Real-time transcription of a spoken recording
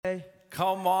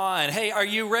Come on. Hey, are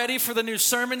you ready for the new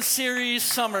sermon series,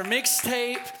 Summer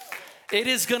Mixtape? It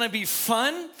is going to be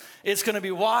fun. It's going to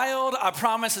be wild. I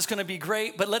promise it's going to be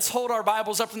great. But let's hold our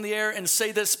Bibles up in the air and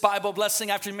say this Bible blessing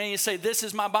after me. Say, this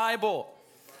is my Bible,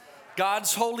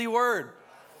 God's holy word.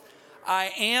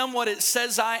 I am what it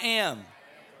says I am.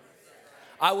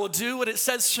 I will do what it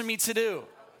says for me to do.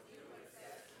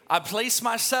 I place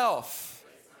myself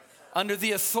under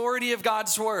the authority of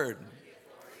God's word.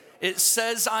 It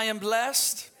says I am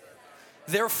blessed,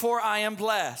 therefore I am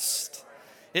blessed.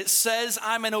 It says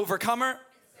I'm an overcomer,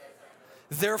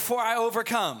 therefore I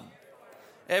overcome.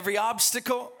 Every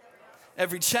obstacle,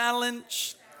 every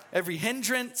challenge, every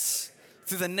hindrance,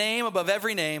 through the name above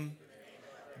every name,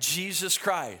 Jesus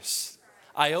Christ.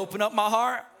 I open up my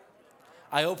heart,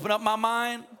 I open up my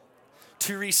mind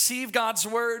to receive God's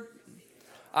word.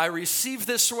 I receive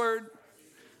this word,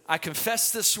 I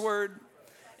confess this word.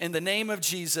 In the name of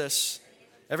Jesus,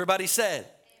 everybody said,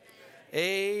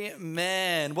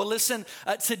 amen. Well, listen,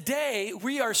 today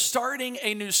we are starting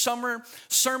a new summer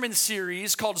sermon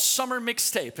series called Summer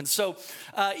Mixtape. And so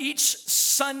each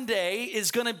Sunday is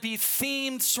going to be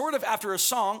themed sort of after a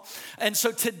song. And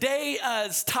so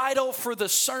today's title for the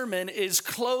sermon is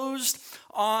Closed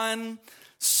on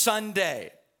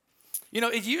Sunday. You know,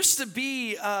 it used to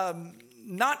be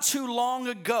not too long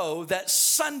ago that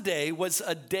Sunday was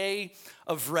a day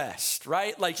of rest,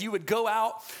 right? Like you would go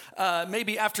out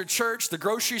maybe after church, the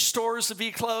grocery stores would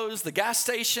be closed, the gas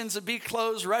stations would be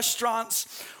closed,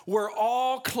 restaurants were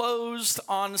all closed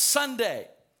on Sunday.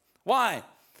 Why?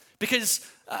 Because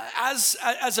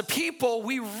as a people,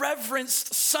 we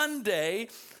reverenced Sunday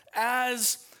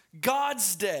as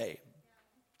God's day.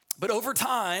 But over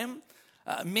time,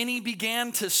 many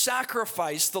began to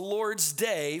sacrifice the Lord's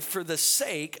day for the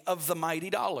sake of the mighty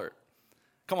dollar.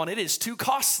 Come on, it is too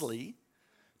costly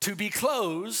to be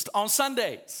closed on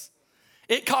Sundays.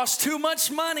 It costs too much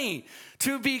money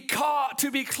to be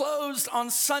closed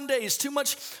on Sundays. Too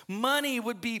much money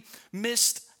would be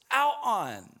missed out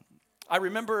on. I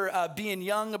remember being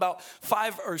young, about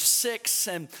 5 or 6,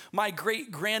 and my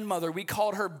great-grandmother, we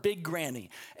called her Big Granny.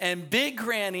 And Big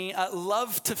Granny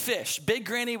loved to fish. Big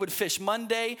Granny would fish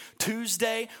Monday,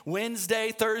 Tuesday,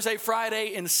 Wednesday, Thursday,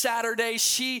 Friday, and Saturday.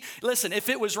 Listen, if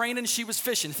it was raining, she was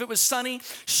fishing. If it was sunny,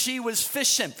 she was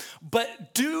fishing.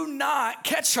 But do not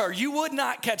catch her. You would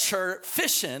not catch her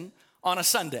fishing on a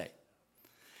Sunday.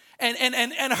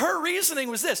 And her reasoning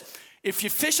was this. If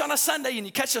you fish on a Sunday and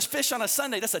you catch a fish on a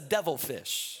Sunday, that's a devil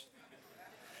fish.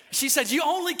 She said, you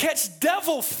only catch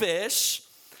devil fish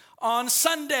on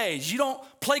Sundays. You don't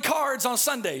play cards on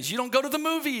Sundays. You don't go to the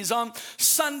movies on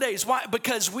Sundays. Why?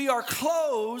 Because we are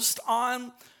closed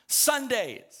on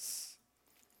Sundays.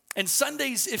 And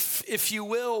Sundays, if you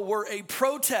will, were a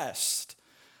protest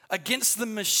against the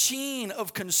machine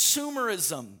of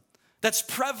consumerism that's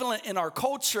prevalent in our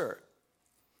culture.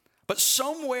 But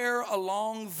somewhere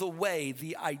along the way,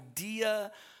 the idea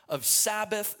of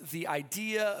Sabbath, the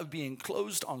idea of being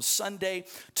closed on Sunday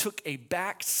took a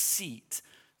back seat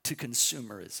to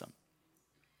consumerism.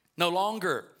 No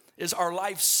longer is our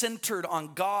life centered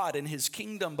on God and his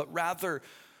kingdom, but rather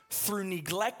through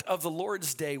neglect of the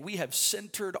Lord's day, we have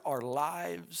centered our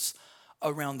lives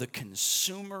around the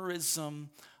consumerism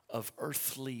of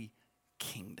earthly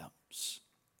kingdoms.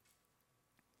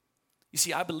 You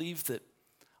see, I believe that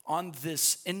on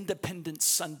this Independence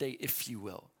Sunday, if you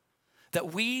will,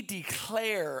 that we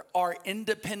declare our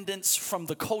independence from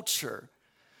the culture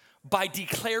by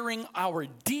declaring our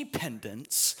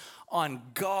dependence on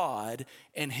God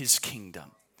and his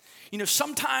kingdom. You know,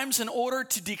 sometimes in order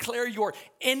to declare your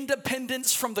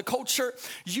independence from the culture,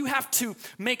 you have to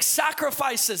make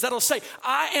sacrifices that'll say,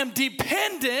 I am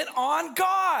dependent on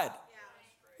God.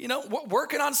 You know,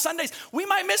 working on Sundays, we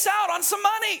might miss out on some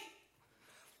money.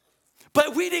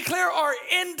 But we declare our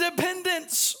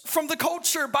independence from the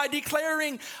culture by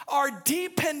declaring our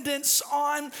dependence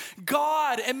on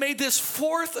God. And may this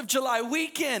 4th of July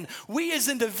weekend, we as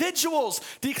individuals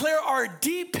declare our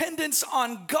dependence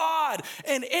on God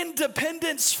and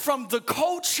independence from the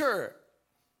culture.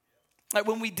 Like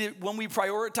when we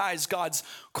prioritize God's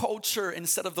culture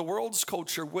instead of the world's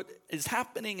culture, what is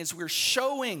happening is we're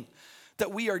showing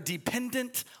that we are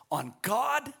dependent on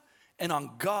God and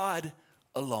on God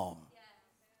alone.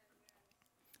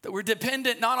 That we're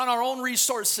dependent not on our own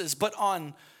resources, but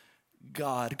on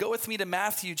God. Go with me to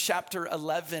Matthew chapter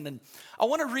 11. And I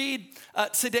want to read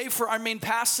today for our main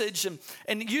passage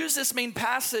and use this main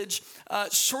passage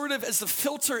sort of as the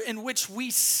filter in which we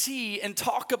see and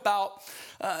talk about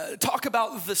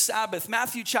the Sabbath.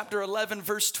 Matthew chapter 11,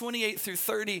 verse 28 through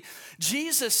 30.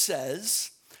 Jesus says,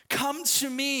 "Come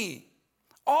to me,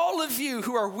 all of you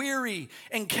who are weary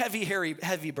and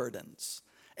heavy burdens,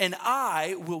 and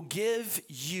I will give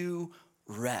you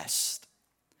rest.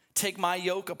 Take my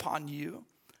yoke upon you.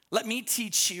 Let me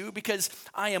teach you, because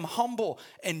I am humble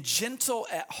and gentle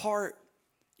at heart.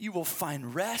 You will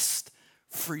find rest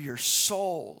for your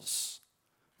souls.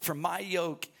 For my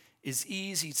yoke is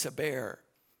easy to bear,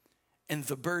 and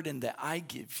the burden that I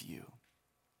give you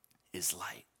is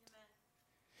light.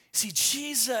 See,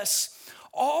 Jesus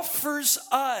offers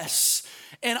us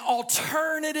an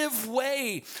alternative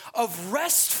way of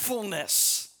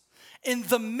restfulness in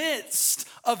the midst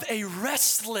of a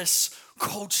restless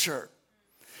culture.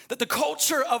 That the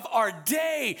culture of our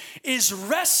day is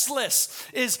restless,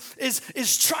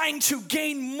 is trying to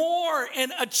gain more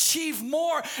and achieve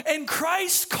more. And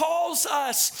Christ calls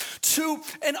us to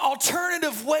an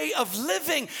alternative way of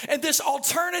living. And this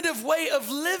alternative way of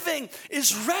living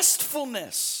is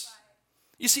restfulness.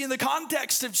 You see, in the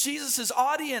context of Jesus'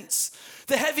 audience,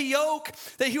 the heavy yoke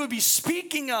that he would be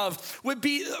speaking of would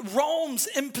be Rome's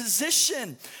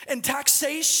imposition and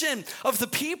taxation of the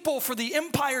people for the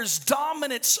empire's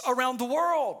dominance around the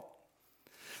world.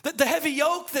 That the heavy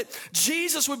yoke that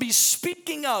Jesus would be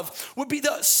speaking of would be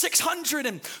the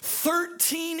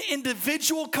 613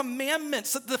 individual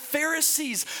commandments that the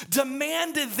Pharisees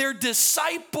demanded their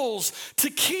disciples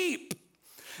to keep.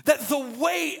 That the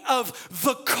weight of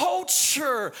the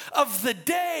culture of the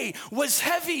day was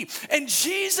heavy. And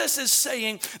Jesus is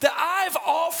saying that I'm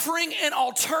offering an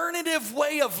alternative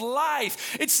way of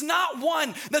life. It's not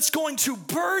one that's going to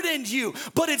burden you,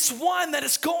 but it's one that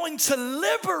is going to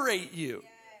liberate you.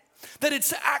 That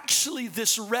it's actually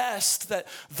this rest that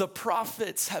the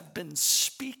prophets have been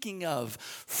speaking of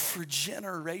for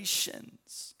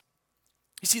generations.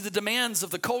 You see, the demands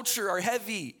of the culture are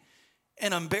heavy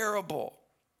and unbearable.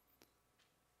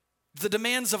 The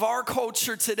demands of our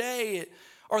culture today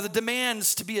are the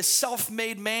demands to be a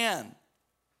self-made man.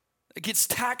 It gets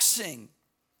taxing.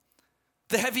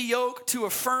 The heavy yoke to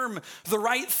affirm the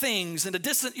right things and to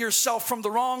distance yourself from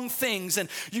the wrong things. And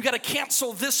you got to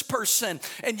cancel this person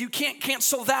and you can't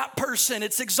cancel that person.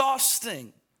 It's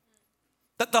exhausting.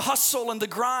 That the hustle and the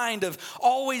grind of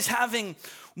always having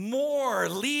more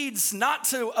leads not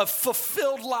to a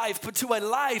fulfilled life, but to a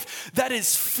life that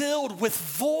is filled with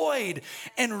void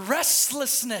and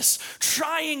restlessness,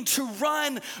 trying to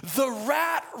run the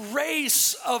rat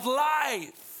race of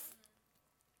life.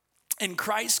 And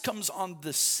Christ comes on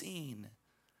the scene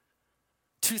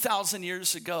 2,000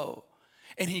 years ago.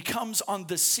 And he comes on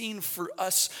the scene for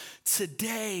us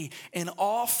today and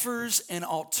offers an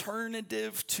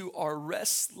alternative to our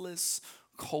restless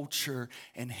culture.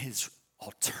 And his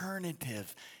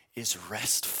alternative is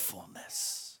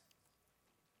restfulness.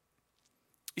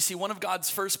 You see, one of God's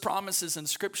first promises in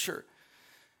Scripture,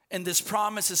 and this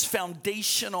promise is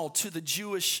foundational to the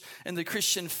Jewish and the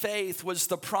Christian faith, was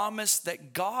the promise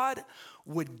that God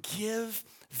would give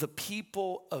the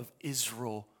people of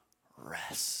Israel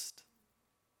rest.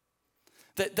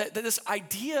 That this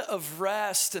idea of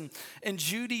rest and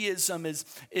Judaism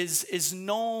is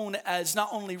known as not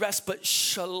only rest, but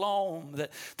shalom.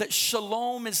 That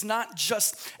shalom is not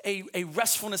just a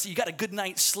restfulness. You got a good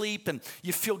night's sleep and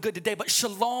you feel good today. But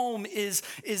shalom is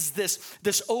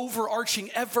this overarching,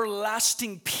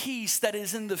 everlasting peace that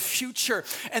is in the future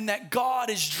and that God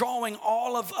is drawing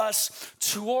all of us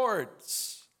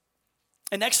towards.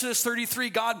 In Exodus 33,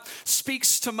 God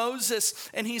speaks to Moses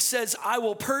and he says, I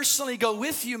will personally go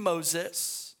with you,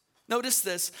 Moses. Notice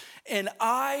this, and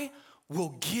I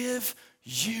will give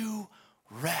you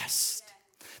rest.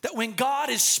 That when God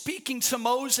is speaking to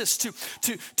Moses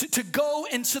to go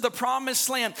into the promised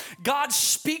land, God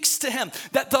speaks to him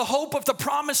that the hope of the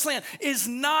promised land is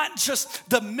not just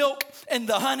the milk and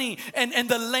the honey and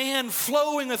the land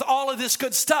flowing with all of this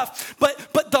good stuff,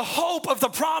 but the hope of the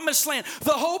promised land,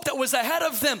 the hope that was ahead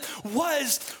of them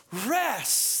was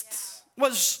rest,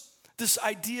 was this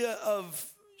idea of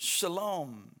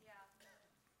shalom.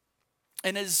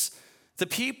 And as the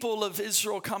people of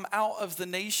Israel come out of the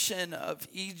nation of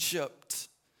Egypt,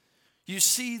 you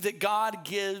see that God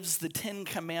gives the 10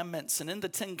 commandments. And in the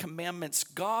 10 commandments,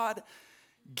 God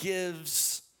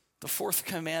gives the fourth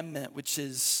commandment, which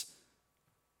is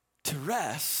to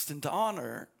rest and to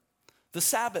honor the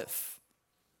Sabbath.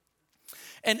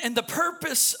 And the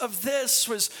purpose of this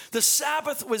was the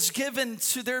Sabbath was given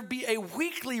to there be a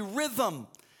weekly rhythm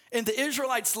in the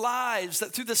Israelites' lives,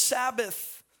 that through the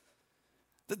Sabbath,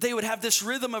 that they would have this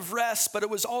rhythm of rest, but it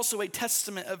was also a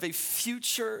testament of a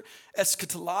future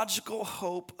eschatological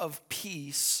hope of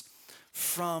peace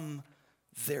from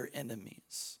their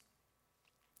enemies.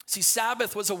 See,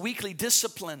 Sabbath was a weekly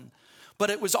discipline, but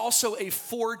it was also a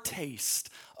foretaste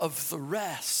of the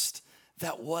rest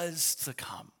that was to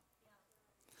come.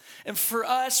 And for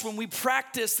us, when we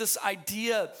practice this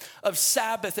idea of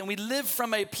Sabbath and we live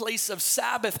from a place of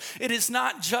Sabbath, it is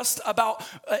not just about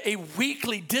a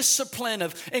weekly discipline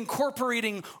of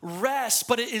incorporating rest,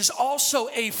 but it is also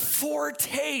a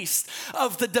foretaste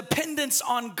of the dependence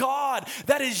on God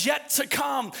that is yet to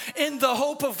come in the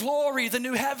hope of glory, the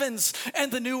new heavens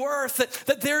and the new earth,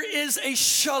 that there is a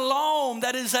shalom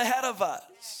that is ahead of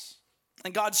us.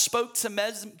 And God spoke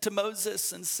to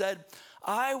Moses and said,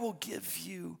 I will give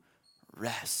you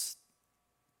rest.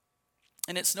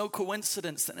 And it's no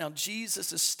coincidence that now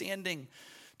Jesus is standing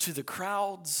to the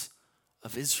crowds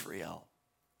of Israel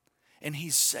and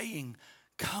he's saying,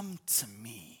 come to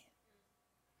me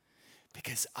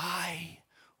because I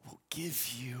will give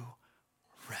you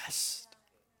rest.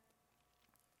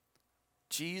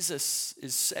 Jesus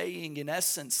is saying in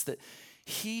essence that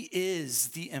he is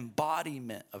the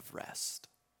embodiment of rest.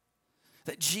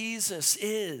 That Jesus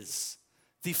is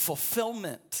the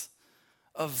fulfillment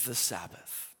of the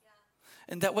Sabbath.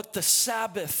 And that what the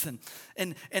Sabbath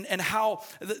and how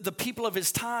the people of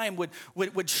his time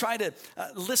would try to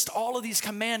list all of these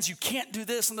commands. You can't do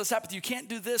this on the Sabbath. You can't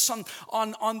do this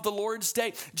on the Lord's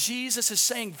day. Jesus is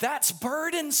saying that's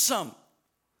burdensome.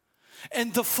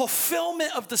 And the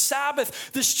fulfillment of the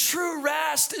Sabbath, this true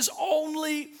rest, is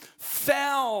only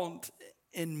found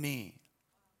in me.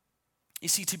 You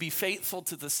see, to be faithful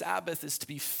to the Sabbath is to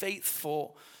be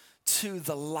faithful to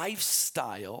the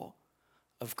lifestyle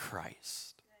of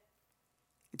Christ.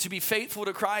 To be faithful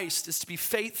to Christ is to be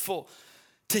faithful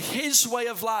to his way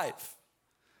of life,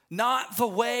 not the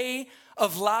way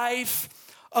of life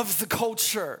of the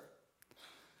culture.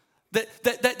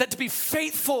 That to be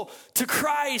faithful to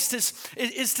Christ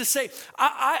is to say,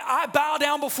 I bow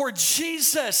down before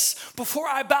Jesus before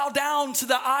I bow down to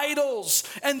the idols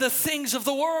and the things of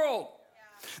the world.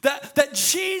 That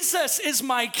Jesus is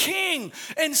my king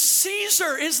and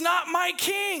Caesar is not my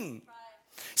king.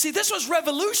 See, this was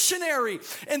revolutionary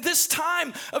in this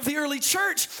time of the early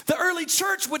church. The early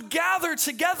church would gather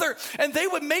together and they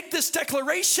would make this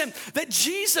declaration that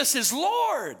Jesus is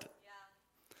Lord.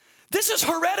 This is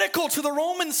heretical to the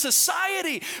Roman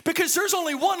society because there's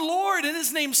only one Lord and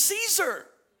his name's Caesar.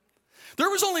 There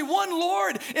was only one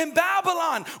Lord in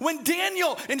Babylon when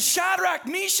Daniel and Shadrach,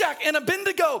 Meshach, and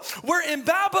Abednego were in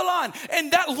Babylon,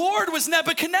 and that Lord was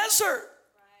Nebuchadnezzar. Right.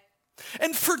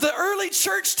 And for the early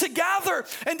church to gather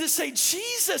and to say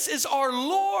Jesus is our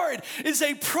Lord is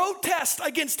a protest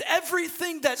against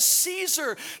everything that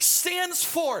Caesar stands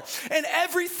for and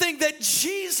everything that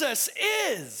Jesus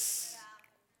is. Yeah.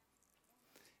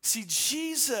 See,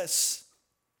 Jesus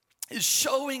is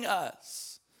showing us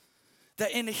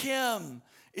that in him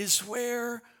is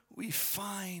where we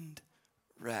find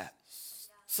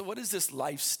rest. So what is this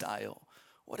lifestyle?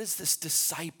 What is this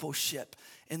discipleship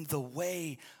in the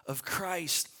way of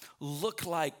Christ look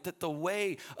like? That the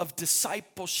way of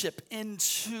discipleship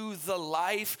into the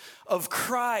life of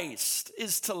Christ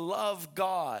is to love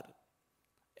God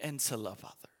and to love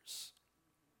others.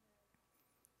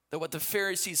 That what the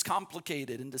Pharisees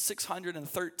complicated into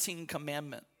 613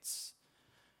 commandments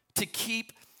to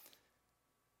keep,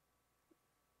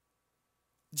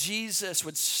 Jesus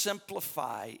would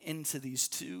simplify into these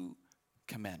two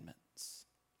commandments: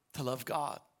 to love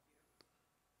God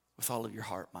with all of your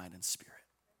heart, mind, and spirit,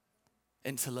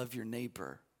 and to love your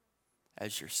neighbor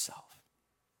as yourself.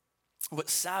 What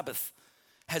Sabbath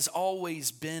has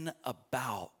always been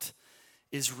about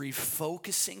is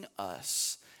refocusing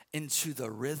us into the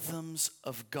rhythms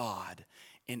of God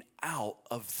and out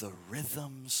of the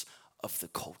rhythms of the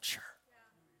culture.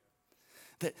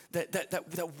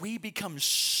 That we become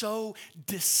so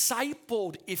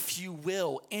discipled, if you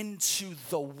will, into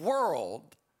the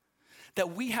world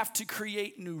that we have to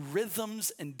create new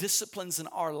rhythms and disciplines in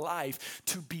our life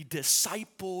to be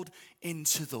discipled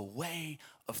into the way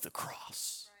of the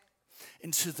cross,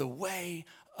 into the way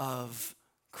of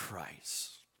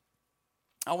Christ.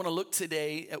 I want to look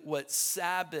today at what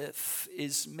Sabbath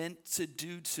is meant to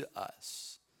do to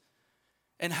us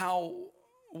and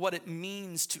what it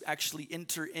means to actually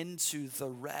enter into the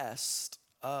rest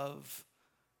of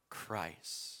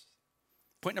Christ.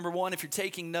 Point number one, if you're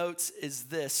taking notes, is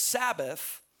this: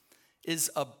 Sabbath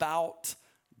is about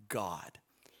God.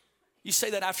 You say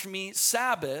that after me.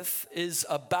 Sabbath is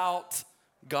about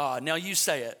God. Now you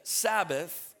say it.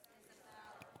 Sabbath.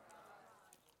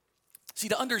 See,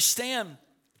 to understand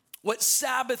what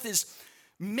Sabbath is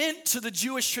meant to the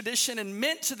Jewish tradition and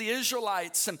meant to the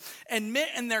Israelites and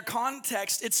meant in their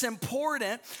context, it's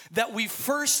important that we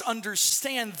first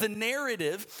understand the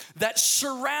narrative that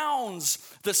surrounds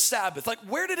the Sabbath. Like,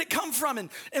 where did it come from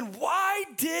and why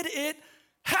did it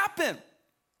happen?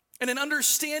 And an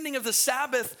understanding of the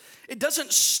Sabbath, it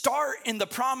doesn't start in the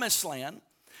promised land.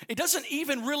 It doesn't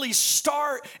even really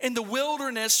start in the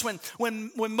wilderness when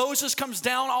Moses comes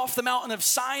down off the mountain of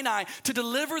Sinai to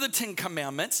deliver the 10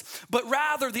 Commandments, but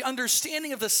rather the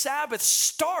understanding of the Sabbath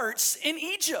starts in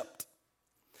Egypt.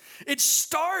 It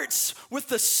starts with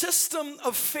the system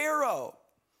of Pharaoh.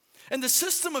 And the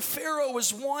system of Pharaoh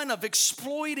was one of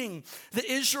exploiting the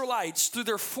Israelites through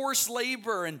their forced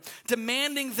labor and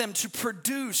demanding them to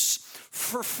produce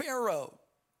for Pharaoh.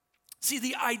 See,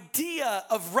 the idea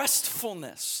of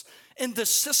restfulness in the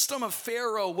system of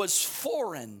Pharaoh was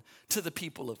foreign to the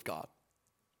people of God.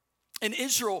 And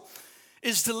Israel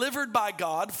is delivered by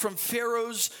God from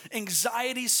Pharaoh's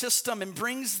anxiety system and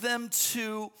brings them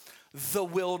to the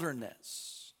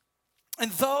wilderness. And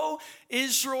though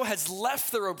Israel has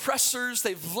left their oppressors,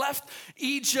 they've left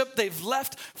Egypt, they've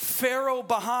left Pharaoh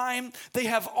behind, they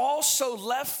have also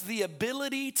left the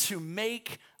ability to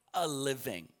make a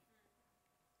living.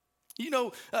 You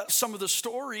know, some of the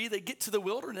story, they get to the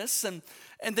wilderness and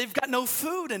they've got no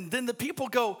food. And then the people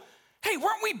go, hey,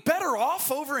 weren't we better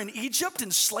off over in Egypt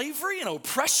in slavery and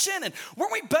oppression? And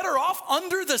weren't we better off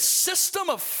under the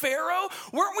system of Pharaoh?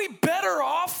 Weren't we better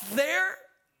off there?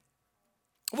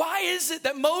 Why is it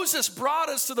that Moses brought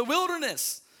us to the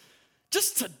wilderness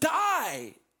just to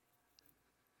die?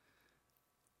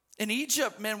 In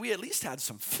Egypt, man, we at least had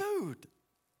some food.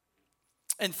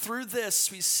 And through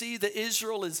this, we see that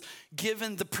Israel is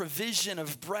given the provision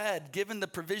of bread, given the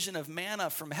provision of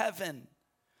manna from heaven.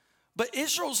 But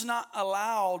Israel's not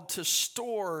allowed to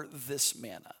store this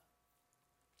manna.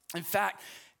 In fact,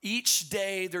 each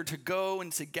day they're to go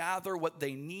and to gather what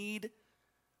they need,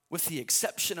 with the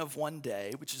exception of one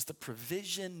day, which is the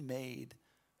provision made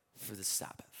for the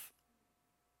Sabbath.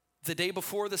 The day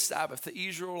before the Sabbath, the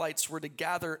Israelites were to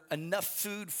gather enough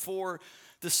food for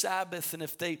the Sabbath, and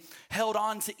if they held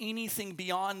on to anything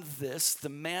beyond this, the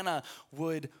manna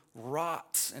would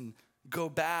rot and go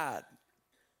bad.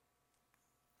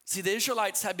 See, the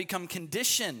Israelites had become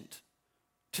conditioned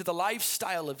to the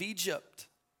lifestyle of Egypt,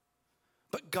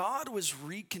 but God was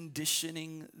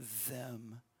reconditioning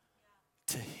them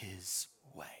to his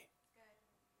way.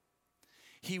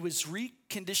 He was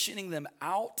reconditioning them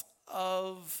out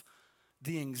of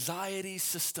the anxiety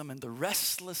system and the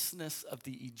restlessness of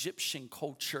the Egyptian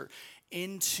culture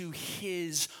into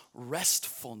his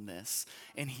restfulness.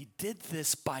 And he did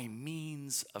this by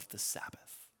means of the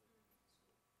Sabbath.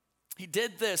 He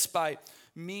did this by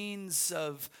means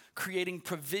of creating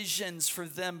provisions for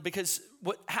them, because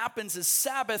what happens is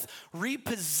Sabbath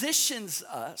repositions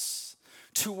us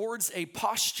towards a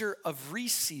posture of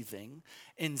receiving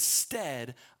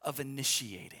instead of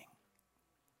initiating.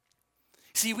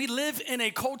 See, we live in a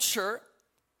culture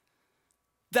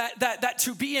that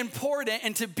to be important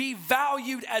and to be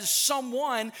valued as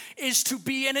someone is to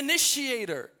be an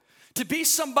initiator, to be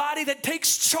somebody that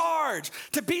takes charge,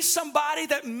 to be somebody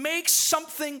that makes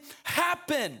something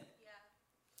happen.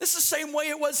 This is the same way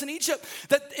it was in Egypt.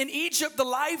 That in Egypt, the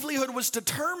livelihood was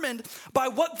determined by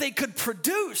what they could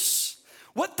produce,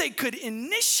 what they could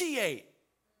initiate.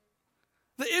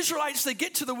 The Israelites, they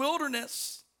get to the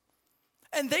wilderness,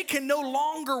 and they can no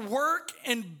longer work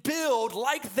and build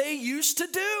like they used to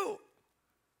do.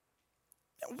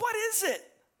 What is it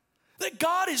that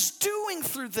God is doing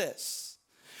through this?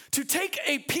 To take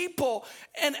a people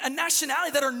and a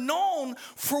nationality that are known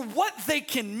for what they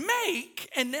can make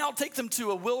and now take them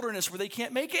to a wilderness where they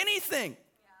can't make anything. Yeah.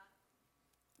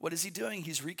 What is he doing?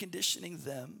 He's reconditioning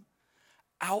them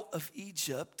out of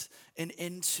Egypt and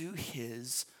into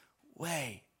his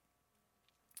way.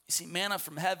 You see, manna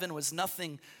from heaven was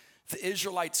nothing the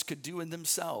Israelites could do in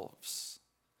themselves,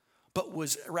 but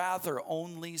was rather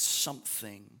only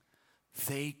something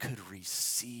they could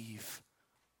receive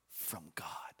from God.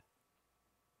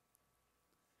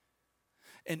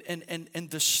 And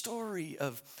the story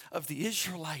of the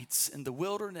Israelites in the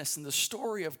wilderness, and the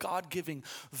story of God giving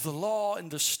the law,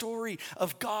 and the story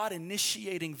of God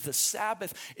initiating the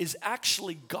Sabbath is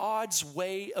actually God's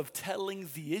way of telling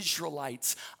the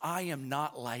Israelites, I am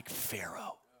not like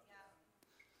Pharaoh.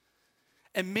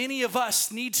 And many of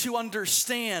us need to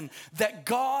understand that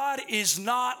God is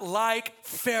not like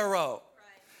Pharaoh.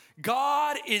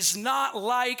 God is not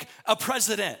like a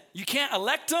president. You can't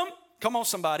elect him. Come on,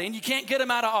 somebody. And you can't get him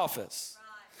out of office.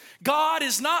 God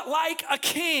is not like a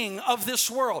king of this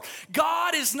world.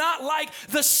 God is not like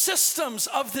the systems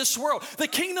of this world. The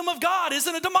kingdom of God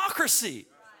isn't a democracy.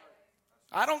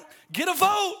 I don't get a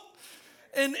vote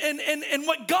in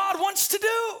what God wants to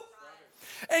do.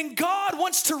 And God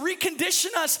wants to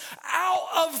recondition us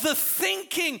out of the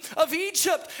thinking of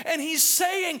Egypt. And he's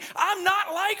saying, I'm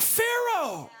not like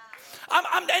Pharaoh.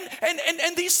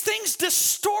 And these things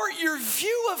distort your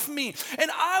view of me. And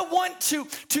I want to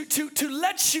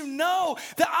let you know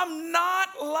that I'm not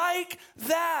like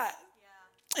that.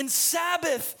 And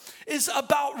Sabbath is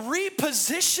about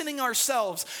repositioning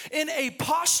ourselves in a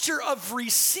posture of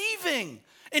receiving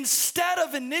instead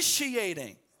of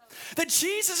initiating. That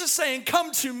Jesus is saying,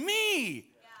 come to me,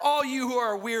 all you who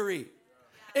are weary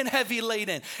and heavy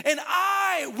laden, and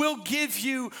I will give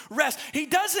you rest. He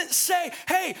doesn't say,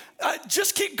 hey,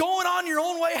 just keep going on your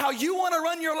own way, how you want to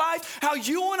run your life, how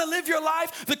you want to live your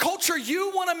life, the culture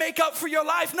you want to make up for your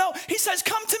life. No, he says,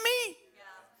 come to me.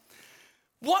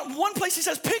 One place he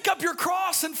says, pick up your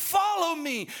cross and follow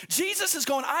me. Jesus is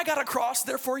going, I got a cross,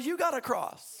 therefore you got a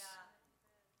cross.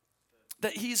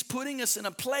 That he's putting us in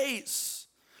a place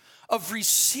of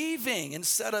receiving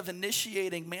instead of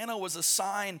initiating. Manna was a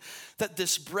sign that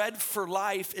this bread for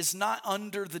life is not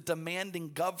under the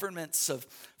demanding governments of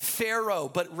Pharaoh,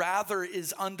 but rather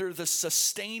is under the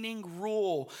sustaining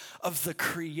rule of the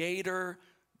Creator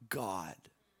God.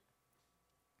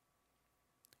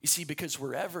 You see, because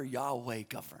wherever Yahweh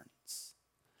governs,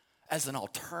 as an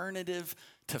alternative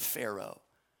to Pharaoh,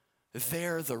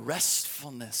 there the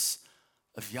restfulness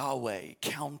of Yahweh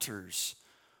counters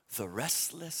the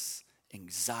restless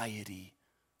anxiety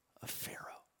of Pharaoh.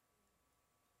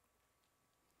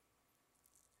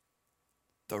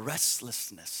 The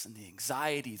restlessness and the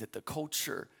anxiety that the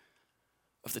culture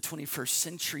of the 21st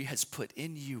century has put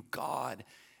in you, God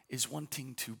is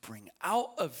wanting to bring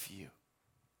out of you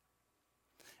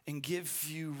and give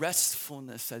you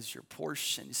restfulness as your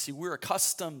portion. You see, we're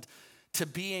accustomed to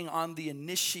being on the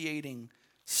initiating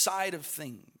side of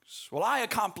things. Well, I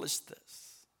accomplished this.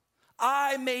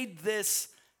 I made this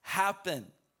happen.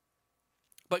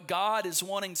 But God is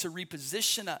wanting to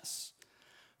reposition us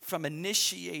from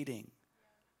initiating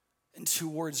and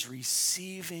towards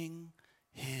receiving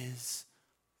his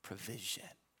provision.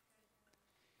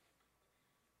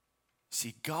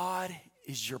 See, God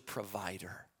is your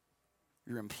provider.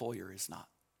 Your employer is not.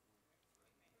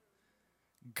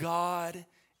 God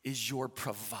is your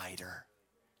provider.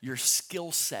 Your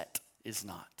skill set is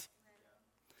not.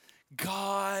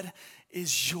 God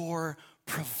is your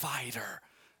provider.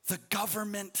 The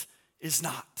government is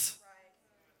not.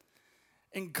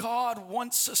 And God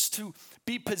wants us to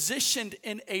be positioned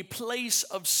in a place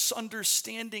of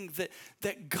understanding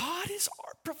that God is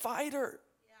our provider.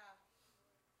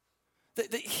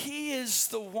 That he is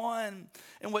the one.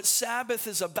 And what Sabbath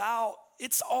is about,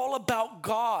 it's all about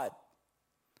God.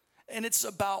 And it's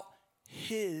about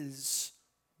his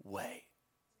way.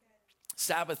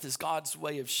 Sabbath is God's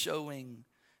way of showing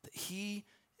that he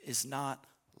is not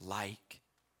like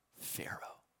Pharaoh.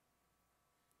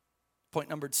 Point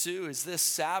number 2 is this: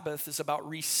 Sabbath is about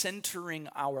recentering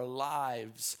our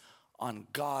lives on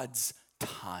God's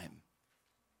time.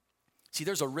 See,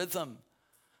 there's a rhythm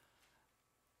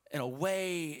and a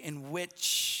way in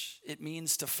which it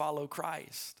means to follow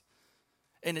Christ.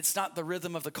 And it's not the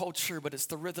rhythm of the culture, but it's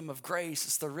the rhythm of grace.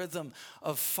 It's the rhythm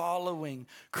of following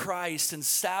Christ. And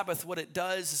Sabbath, what it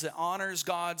does is it honors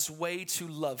God's way to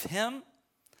love him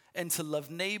and to love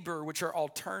neighbor, which are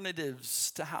alternatives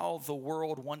to how the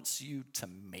world wants you to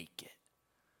make it.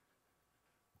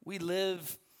 We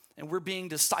live and we're being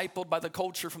discipled by the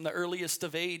culture from the earliest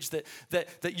of age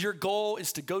that your goal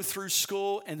is to go through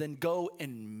school and then go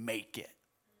and make it.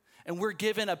 And we're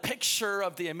given a picture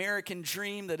of the American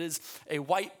dream that is a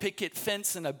white picket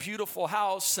fence and a beautiful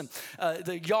house and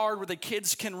the yard where the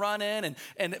kids can run in.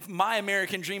 And my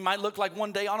American dream might look like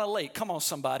one day on a lake. Come on,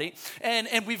 somebody.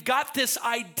 And we've got this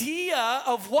idea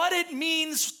of what it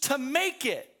means to make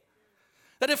it.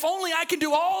 That if only I can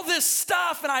do all this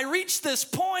stuff and I reach this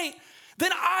point,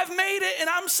 then I've made it and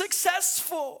I'm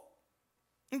successful.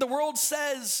 And the world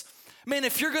says, man,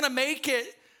 if you're going to make it,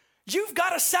 you've got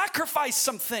to sacrifice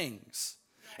some things.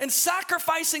 And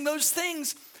sacrificing those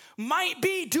things might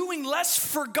be doing less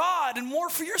for God and more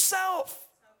for yourself.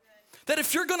 That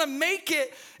if you're going to make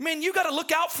it, man, you got to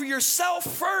look out for yourself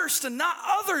first and not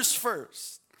others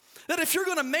first. That if you're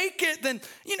going to make it, then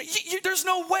there's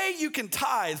no way you can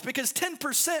tithe, because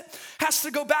 10% has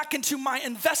to go back into my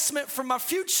investment for my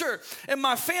future and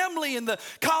my family and the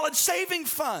college saving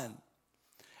fund.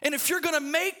 And if you're going to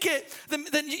make it,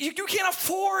 then you can't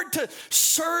afford to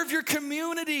serve your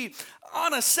community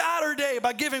on a Saturday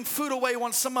by giving food away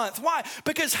once a month. Why?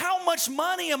 Because how much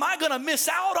money am I going to miss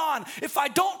out on if I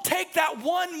don't take that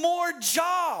one more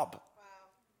job? Wow.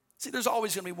 See, there's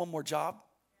always going to be one more job.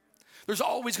 There's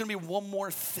always going to be one more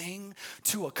thing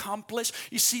to accomplish.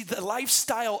 You see, the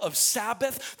lifestyle of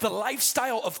Sabbath, the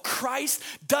lifestyle of Christ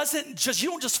you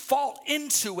don't just fall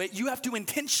into it. You have to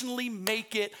intentionally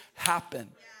make it happen.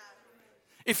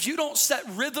 If you don't set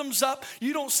rhythms up,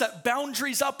 you don't set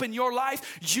boundaries up in your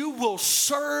life, you will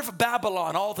serve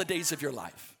Babylon all the days of your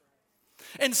life.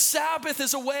 And Sabbath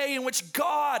is a way in which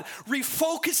God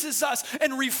refocuses us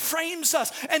and reframes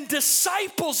us and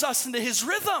disciples us into his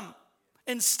rhythm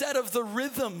instead of the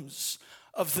rhythms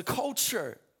of the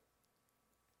culture.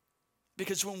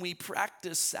 Because when we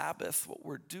practice Sabbath, what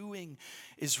we're doing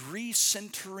is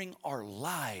recentering our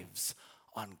lives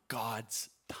on God's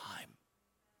time.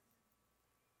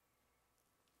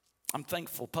 I'm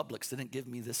thankful Publix didn't give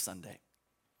me this Sunday.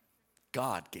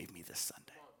 God gave me this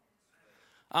Sunday.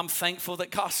 I'm thankful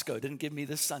that Costco didn't give me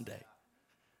this Sunday.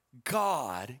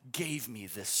 God gave me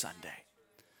this Sunday.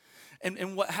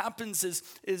 And what happens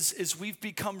is we've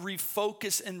become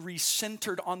refocused and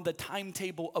recentered on the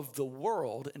timetable of the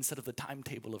world instead of the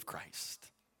timetable of Christ.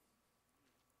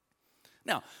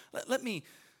 Now, let me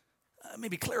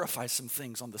maybe clarify some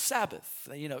things on the Sabbath.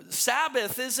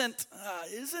 Sabbath isn't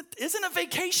a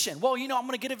vacation. Well, I'm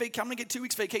going to get I'm going to get 2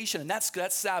 weeks vacation, and that's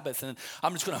Sabbath. And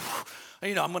I'm just going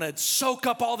to, I'm going to soak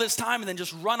up all this time and then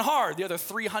just run hard the other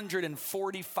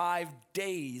 345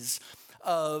 days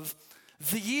of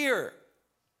the year.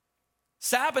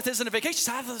 Sabbath isn't a vacation.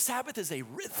 Sabbath is a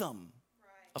rhythm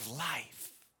of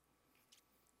life.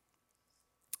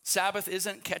 Sabbath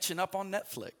isn't catching up on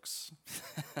Netflix.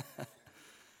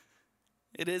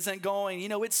 It isn't going,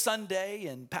 it's Sunday,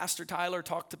 and Pastor Tyler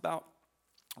talked about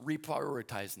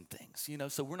reprioritizing things.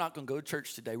 So we're not going to go to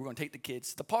church today. We're going to take the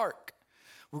kids to the park.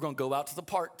 We're going to go out to the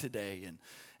park today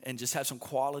and just have some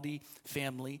quality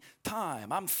family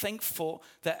time. I'm thankful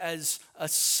that as a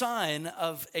son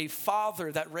of a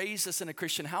father that raised us in a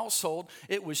Christian household,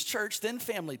 it was church, then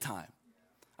family time.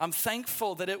 I'm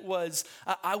thankful that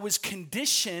I was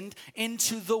conditioned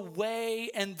into the way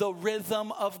and the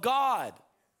rhythm of God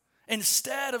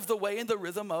instead of the way and the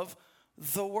rhythm of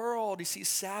the world. You see,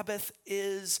 Sabbath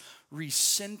is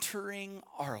recentering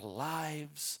our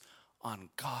lives on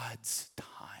God's time.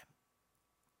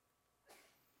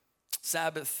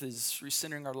 Sabbath is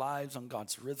recentering our lives on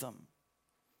God's rhythm.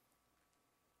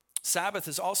 Sabbath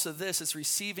is also this: it's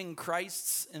receiving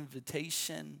Christ's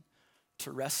invitation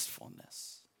to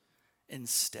restfulness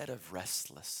instead of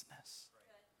restlessness.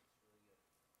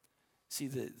 See,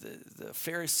 the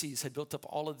Pharisees had built up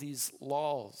all of these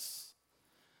laws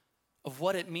of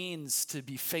what it means to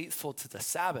be faithful to the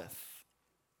Sabbath.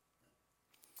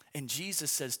 And Jesus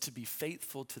says to be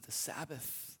faithful to the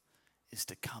Sabbath is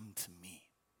to come to me.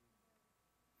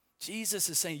 Jesus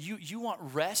is saying, you want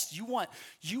rest? You want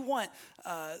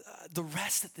the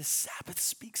rest that the Sabbath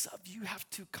speaks of? You have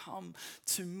to come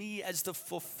to me as the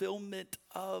fulfillment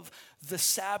of the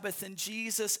Sabbath. And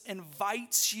Jesus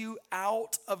invites you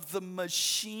out of the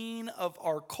machine of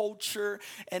our culture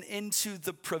and into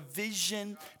the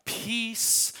provision,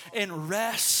 peace, and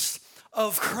rest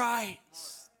of Christ.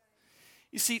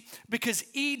 You see, because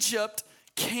Egypt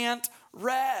can't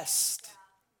rest,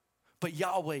 but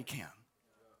Yahweh can.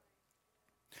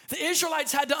 The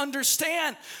Israelites had to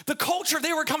understand the culture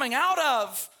they were coming out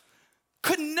of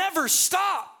could never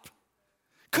stop,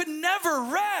 could never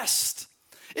rest.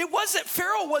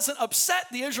 Pharaoh wasn't upset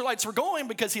the Israelites were going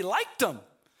because he liked them.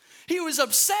 He was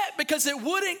upset because it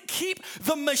wouldn't keep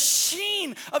the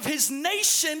machine of his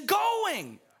nation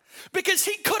going, because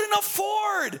he couldn't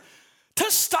afford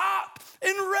to stop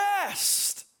and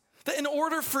rest. That in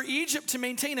order for Egypt to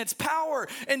maintain its power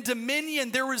and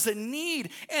dominion, there was a need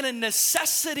and a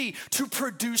necessity to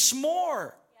produce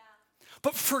more. Yeah.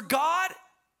 But for God,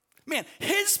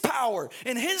 his power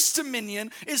and his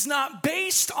dominion is not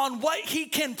based on what he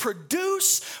can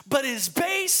produce, but is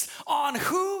based on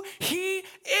who he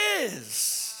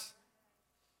is.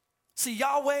 See,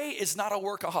 Yahweh is not a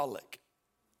workaholic.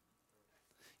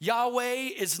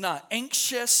 Yahweh is not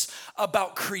anxious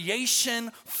about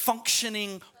creation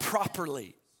functioning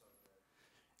properly.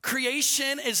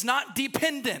 Creation is not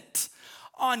dependent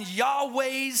on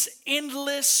Yahweh's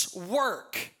endless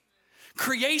work.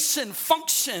 Creation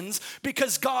functions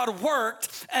because God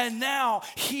worked and now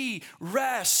he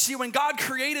rests. See, when God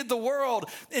created the world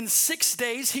in 6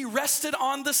 days, he rested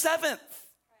on the seventh.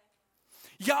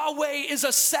 Yahweh is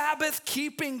a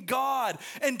Sabbath-keeping God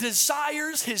and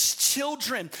desires his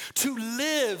children to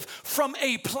live from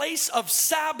a place of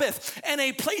Sabbath and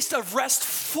a place of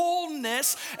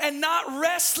restfulness and not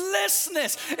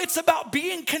restlessness. It's about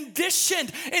being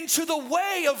conditioned into the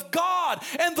way of God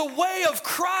and the way of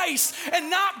Christ and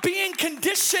not being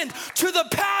conditioned to the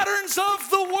patterns of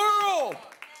the world.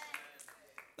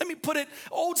 Let me put it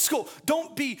old school.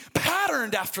 Don't be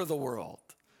patterned after the world,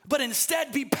 but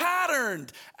instead be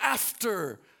patterned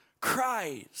after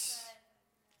Christ.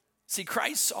 See,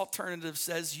 Christ's alternative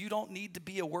says you don't need to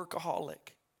be a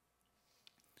workaholic.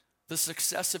 The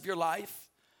success of your life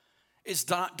is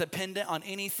not dependent on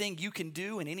anything you can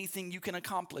do and anything you can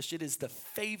accomplish. It is the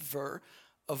favor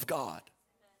of God.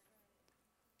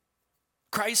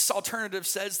 Christ's alternative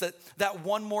says that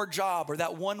one more job or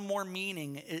that one more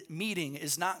meeting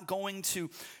is not going to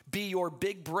be your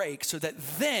big break so that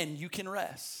then you can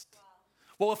rest.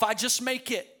 Well, if I just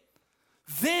make it,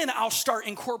 then I'll start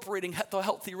incorporating the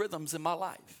healthy rhythms in my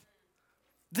life.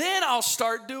 Then I'll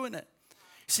start doing it.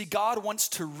 See, God wants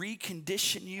to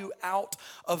recondition you out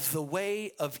of the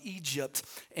way of Egypt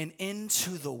and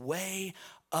into the way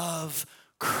of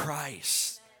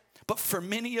Christ. But for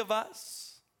many of us,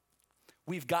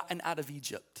 we've gotten out of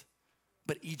Egypt,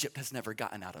 but Egypt has never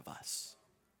gotten out of us.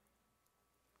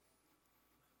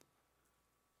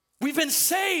 We've been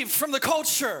saved from the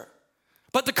culture,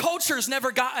 but the culture has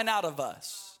never gotten out of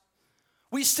us.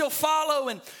 We still follow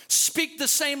and speak the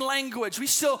same language. We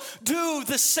still do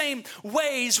the same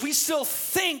ways. We still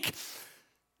think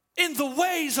in the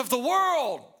ways of the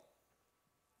world.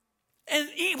 And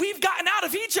we've gotten out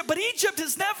of Egypt, but Egypt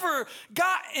has never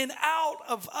gotten out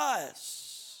of us.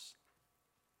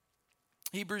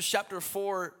 Hebrews chapter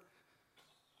 4,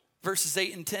 verses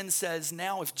 8 and 10 says,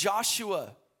 now if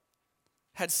Joshua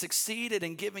had succeeded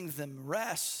in giving them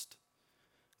rest,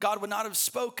 God would not have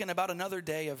spoken about another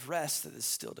day of rest that is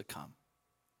still to come.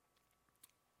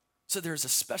 So there's a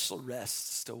special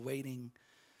rest still waiting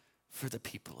for the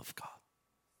people of God.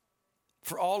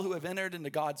 For all who have entered into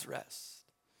God's rest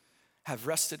have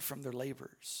rested from their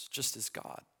labors, just as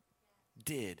God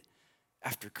did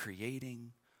after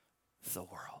creating the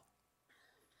world.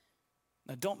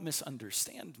 Now, don't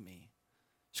misunderstand me.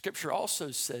 Scripture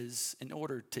also says in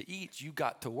order to eat, you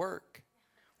got to work.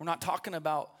 We're not talking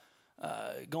about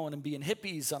going and being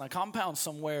hippies on a compound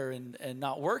somewhere and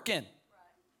not working.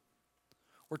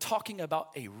 We're talking about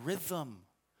a rhythm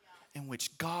in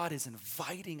which God is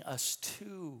inviting us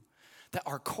to that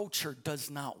our culture does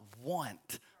not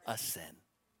want us in.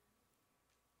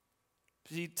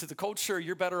 See, to the culture,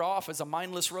 you're better off as a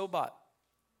mindless robot.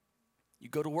 You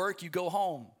go to work, you go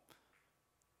home.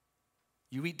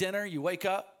 You eat dinner, you wake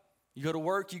up, you go to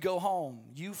work, you go home.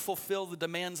 You fulfill the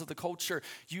demands of the culture.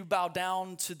 You bow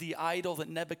down to the idol that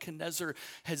Nebuchadnezzar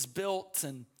has built.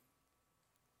 And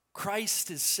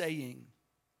Christ is saying,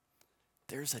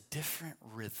 there's a different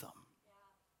rhythm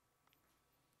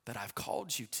that I've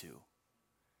called you to.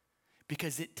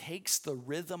 Because it takes the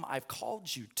rhythm I've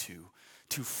called you to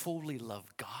fully love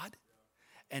God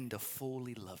and to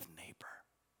fully love neighbor.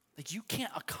 Like you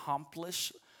can't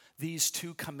accomplish these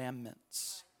two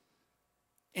commandments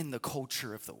in the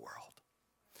culture of the world.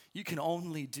 You can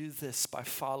only do this by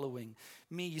following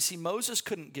me. You see, Moses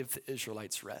couldn't give the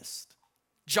Israelites rest.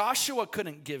 Joshua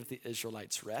couldn't give the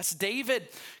Israelites rest. David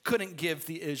couldn't give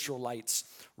the Israelites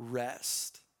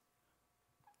rest.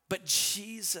 But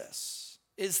Jesus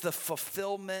is the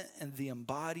fulfillment and the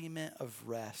embodiment of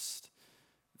rest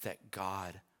that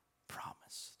God promised.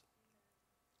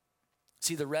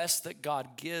 See, the rest that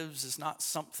God gives is not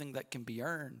something that can be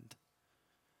earned.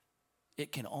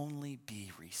 It can only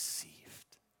be received.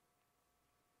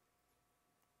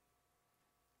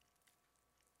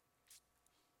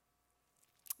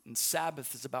 And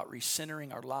Sabbath is about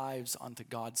recentering our lives onto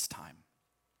God's time.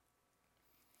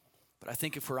 But I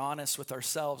think if we're honest with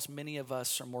ourselves, many of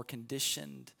us are more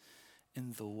conditioned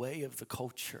in the way of the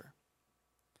culture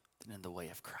than in the way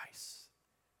of Christ.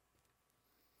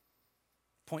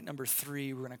 Point number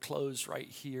 3, we're going to close right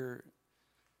here.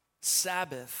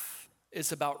 Sabbath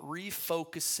is about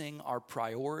refocusing our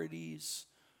priorities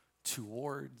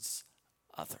towards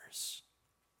others.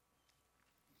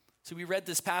 So we read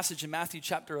this passage in Matthew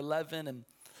chapter 11, and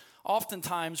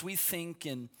oftentimes we think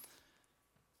in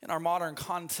our modern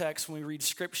context when we read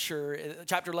scripture,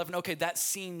 chapter 11, okay, that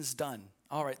scene's done.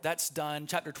 All right, that's done.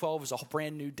 Chapter 12 is a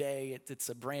brand new day. It's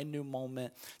a brand new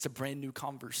moment. It's a brand new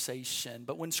conversation.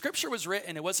 But when scripture was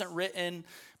written, it wasn't written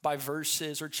by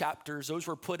verses or chapters. Those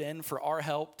were put in for our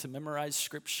help to memorize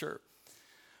scripture.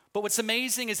 But what's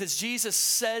amazing is as Jesus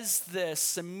says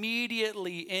this,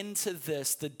 immediately into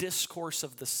this, the discourse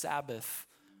of the Sabbath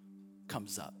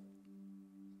comes up.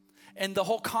 And the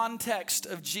whole context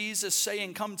of Jesus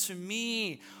saying, come to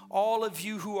me, all of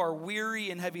you who are weary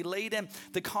and heavy laden,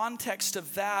 the context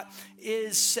of that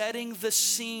is setting the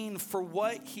scene for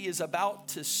what he is about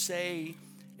to say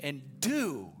and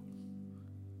do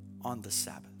on the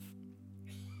Sabbath.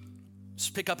 Let's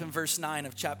pick up in verse 9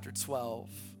 of chapter 12.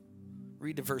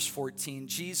 Read to verse 14.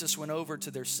 Jesus went over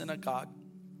to their synagogue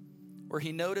where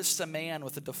he noticed a man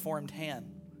with a deformed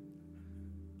hand.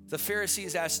 The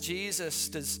Pharisees asked Jesus,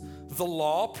 does the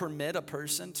law permit a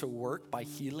person to work by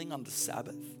healing on the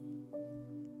Sabbath?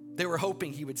 They were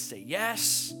hoping he would say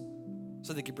yes,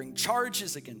 so they could bring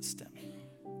charges against him.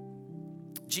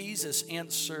 Jesus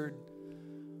answered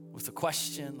with a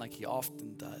question like he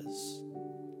often does.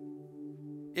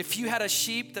 If you had a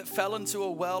sheep that fell into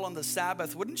a well on the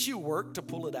Sabbath, wouldn't you work to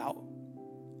pull it out?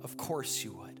 Of course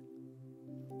you would.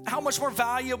 How much more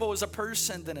valuable is a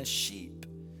person than a sheep?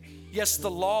 Yes,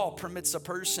 the law permits a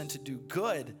person to do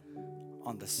good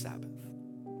on the Sabbath.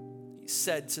 He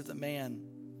said to the man,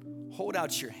 hold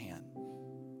out your hand.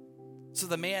 So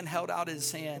the man held out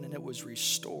his hand and it was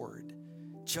restored,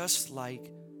 just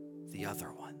like the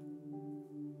other one.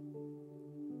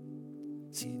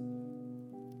 See,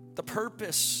 the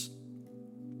purpose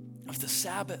of the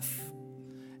Sabbath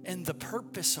and the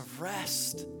purpose of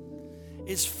rest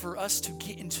is for us to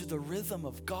get into the rhythm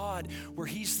of God where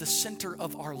he's the center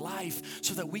of our life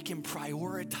so that we can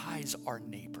prioritize our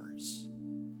neighbors.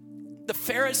 The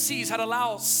Pharisees had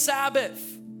allowed Sabbath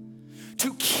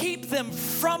to keep them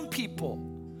from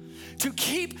people, to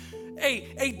keep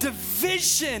a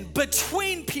division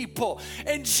between people.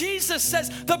 And Jesus says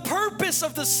the purpose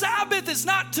of the Sabbath is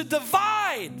not to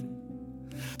divide.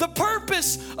 The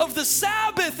purpose of the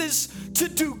Sabbath is to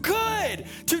do good,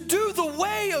 to do the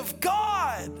way of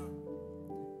God.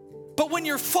 But when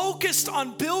you're focused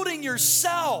on building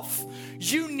yourself,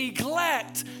 you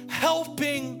neglect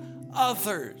helping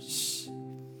others.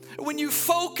 When you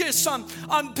focus on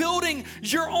building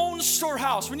your own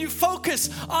storehouse, when you focus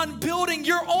on building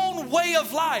your own way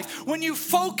of life, when you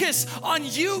focus on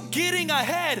you getting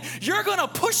ahead, you're going to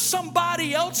push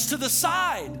somebody else to the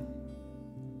side.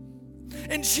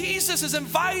 And Jesus is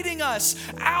inviting us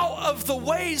out of the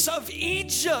ways of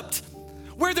Egypt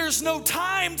where there's no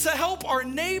time to help our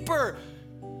neighbor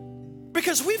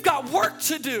because we've got work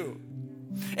to do.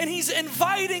 And he's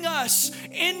inviting us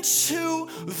into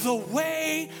the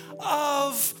way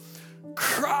of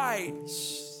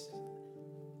Christ.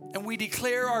 And we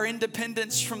declare our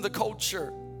independence from the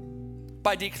culture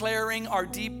by declaring our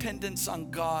dependence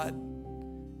on God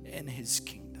and his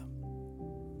kingdom.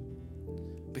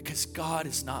 Because God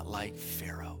is not like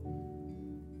Pharaoh.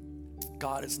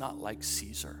 God is not like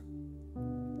Caesar.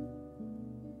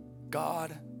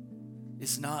 God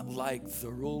is not like the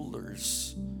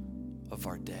rulers of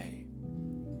our day.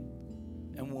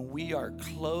 And when we are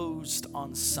closed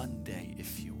on Sunday,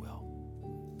 if you will,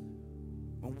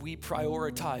 when we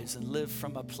prioritize and live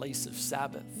from a place of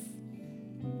Sabbath,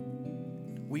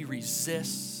 we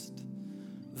resist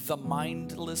the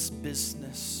mindless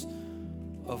business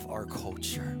of our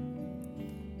culture.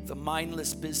 The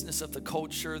mindless business of the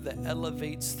culture that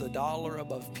elevates the dollar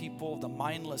above people, the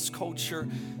mindless culture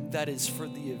that is for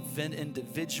the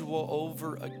individual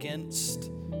over against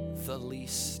the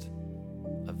least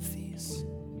of these.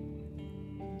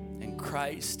 And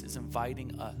Christ is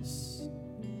inviting us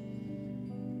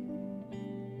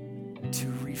to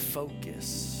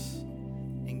refocus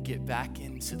and get back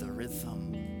into the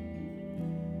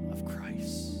rhythm of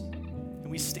Christ.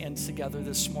 We stand together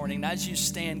this morning. And as you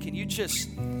stand, can you just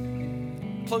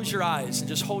close your eyes and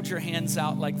just hold your hands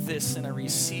out like this in a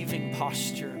receiving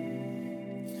posture?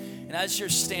 And as you're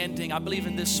standing, I believe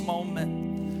in this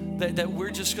moment that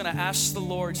we're just going to ask the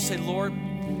Lord, say, Lord,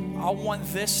 I want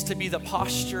this to be the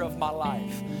posture of my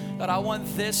life. God, I want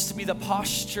this to be the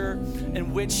posture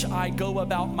in which I go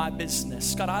about my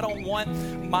business. God, I don't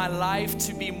want my life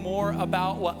to be more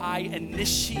about what I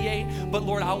initiate, but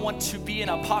Lord, I want to be in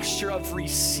a posture of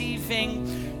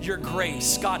receiving your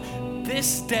grace. God,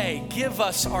 this day, give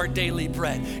us our daily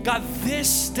bread. God,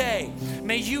 this day,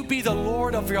 may you be the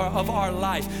Lord of our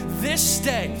life. This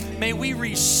day, may we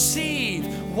receive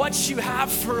what you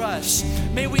have for us.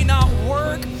 May we not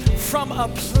work from a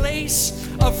place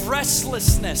of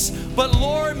restlessness, but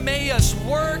Lord, may us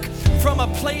work from a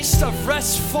place of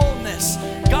restfulness.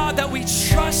 God, that we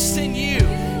trust in you.